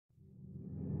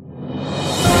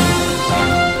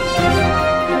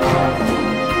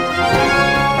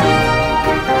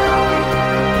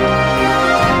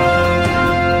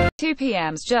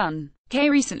2PM's Jun.K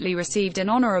recently received an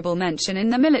honorable mention in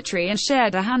the military and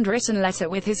shared a handwritten letter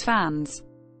with his fans.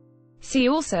 See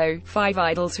also, 5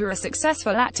 idols who are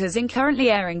successful actors in currently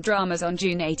airing dramas on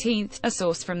June 18, a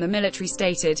source from the military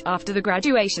stated. After the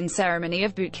graduation ceremony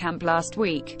of boot camp last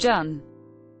week,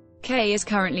 Jun.K is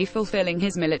currently fulfilling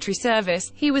his military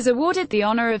service. He was awarded the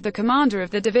honor of the commander of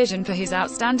the division for his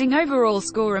outstanding overall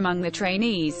score among the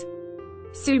trainees.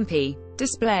 2P.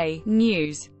 Display,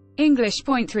 News. English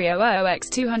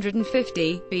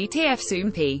 .300x250, BTF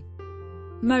 2P.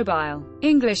 Mobile.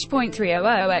 English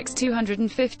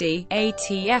 .300x250,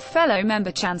 ATF. Fellow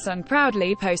member Chan Sung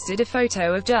proudly posted a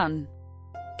photo of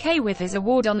Jun.K with his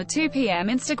award on the 2PM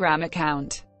Instagram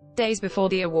account. Days before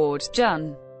the award,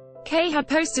 Jun.K had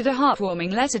posted a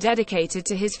heartwarming letter dedicated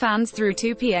to his fans through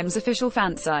 2PM's official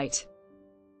fan site.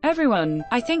 Everyone,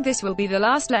 I think this will be the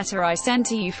last letter I send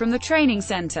to you from the training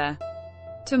center.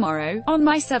 Tomorrow, on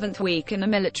my 7th week in the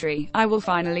military, I will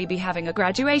finally be having a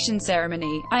graduation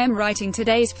ceremony. I am writing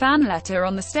today's fan letter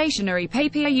on the stationery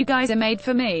paper you guys are made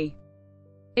for me.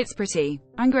 It's pretty.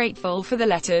 I'm grateful for the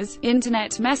letters,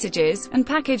 internet messages, and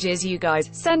packages you guys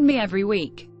send me every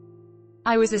week.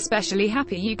 I was especially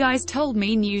happy you guys told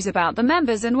me news about the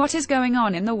members and what is going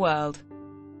on in the world.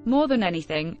 More than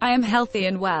anything, I am healthy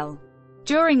and well.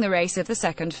 During the race of the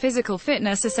second physical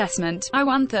fitness assessment, I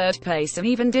won 3rd place and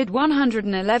even did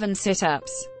 111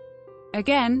 sit-ups.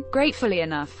 Again, gratefully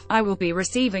enough, I will be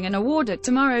receiving an award at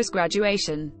tomorrow's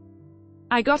graduation.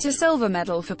 I got a silver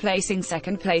medal for placing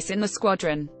 2nd place in the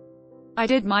squadron. I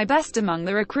did my best among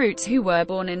the recruits who were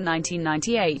born in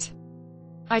 1998.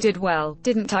 I did well,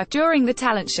 didn't I? During the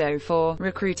talent show for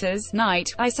Recruiters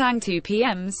Night, I sang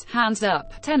 2PM's Hands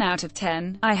Up, 10 out of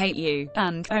 10, I Hate You,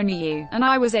 and Only You, and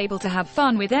I was able to have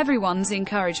fun with everyone's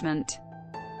encouragement.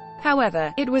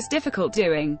 However, it was difficult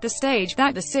doing the stage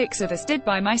that the 6 of us did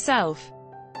by myself.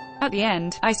 At the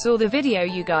end, I saw the video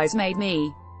you guys made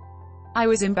me. I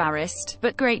was embarrassed,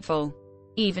 but grateful.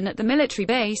 Even at the military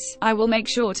base, I will make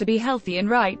sure to be healthy and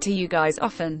write to you guys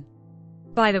often.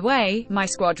 By the way, my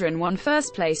squadron won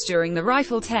 1st place during the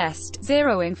rifle test,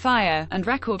 zeroing fire, and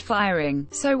record firing,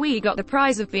 so we got the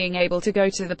prize of being able to go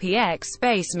to the PX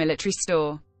base military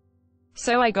store.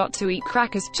 So I got to eat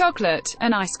crackers, chocolate,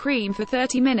 and ice cream for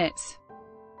 30 minutes.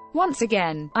 Once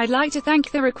again, I'd like to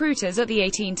thank the recruiters at the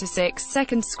 18 to 6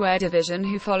 2nd Square Division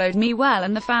who followed me well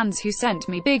and the fans who sent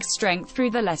me big strength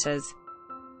through the letters.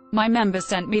 My members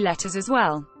sent me letters as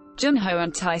well. Junho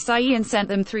and Tai Saiyan sent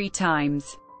them 3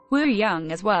 times. Woo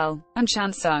Young as well, and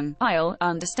Chan Sung, I'll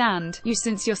understand you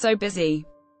since you're so busy.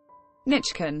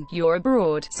 Nichkan, you're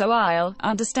abroad, so I'll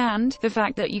understand the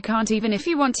fact that you can't even if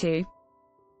you want to.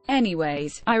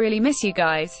 Anyways, I really miss you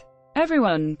guys.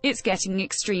 Everyone, it's getting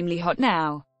extremely hot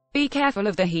now. Be careful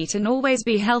of the heat and always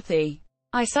be healthy.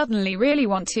 I suddenly really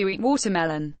want to eat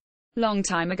watermelon. Long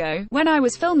time ago, when I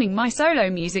was filming my solo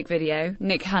music video,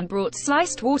 Nick Han brought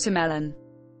sliced watermelon.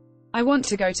 I want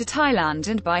to go to Thailand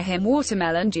and buy him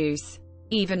watermelon juice.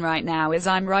 Even right now as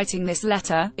I'm writing this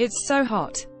letter, it's so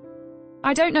hot.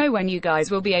 I don't know when you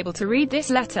guys will be able to read this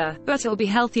letter, but I'll be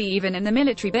healthy even in the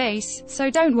military base, so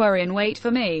don't worry and wait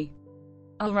for me.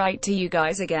 I'll write to you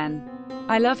guys again.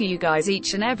 I love you guys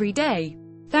each and every day.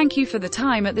 Thank you for the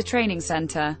time at the training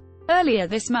center. Earlier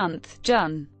this month,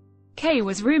 Jun.K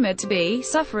was rumored to be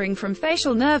suffering from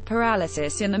facial nerve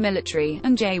paralysis in the military,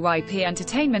 and JYP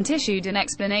Entertainment issued an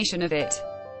explanation of it.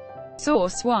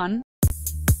 Source 1.